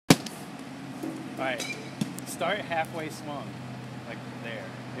Alright, start halfway swung. Like there.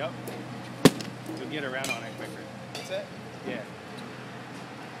 Yep. You'll get around on it quicker. That's it? Yeah.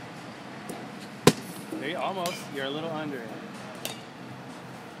 There you almost. You're a little under it.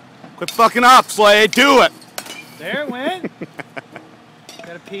 Quit fucking up, Slade. Do it. There it went.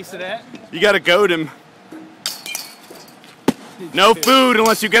 Got a piece of that. You gotta goad him. No food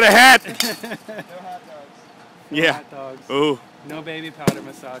unless you get a hat. No hot dogs. Yeah. Hot dogs. Ooh. No baby powder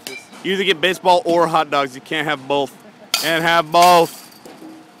massages. You either get baseball or hot dogs. You can't have both. Can't have both.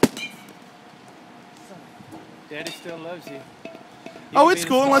 Daddy still loves you. Oh, it's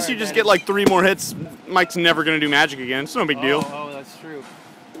cool unless you just get like 3 more hits. Mike's never gonna do magic again. It's no big deal. Oh, that's true.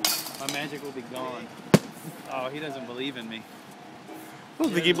 My magic will be gone. Oh, he doesn't believe in me. I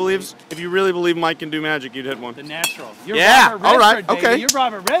don't think he believes. If you really believe Mike can do magic, you'd hit one. The natural. You're Yeah. Robert All right. Redford, baby. Okay. You're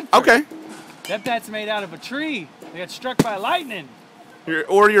Robert Redford. Okay. That bat's made out of a tree. They got struck by lightning.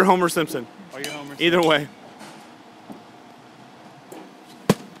 Or you're Homer Simpson. Or you're Homer Simpson. Either way.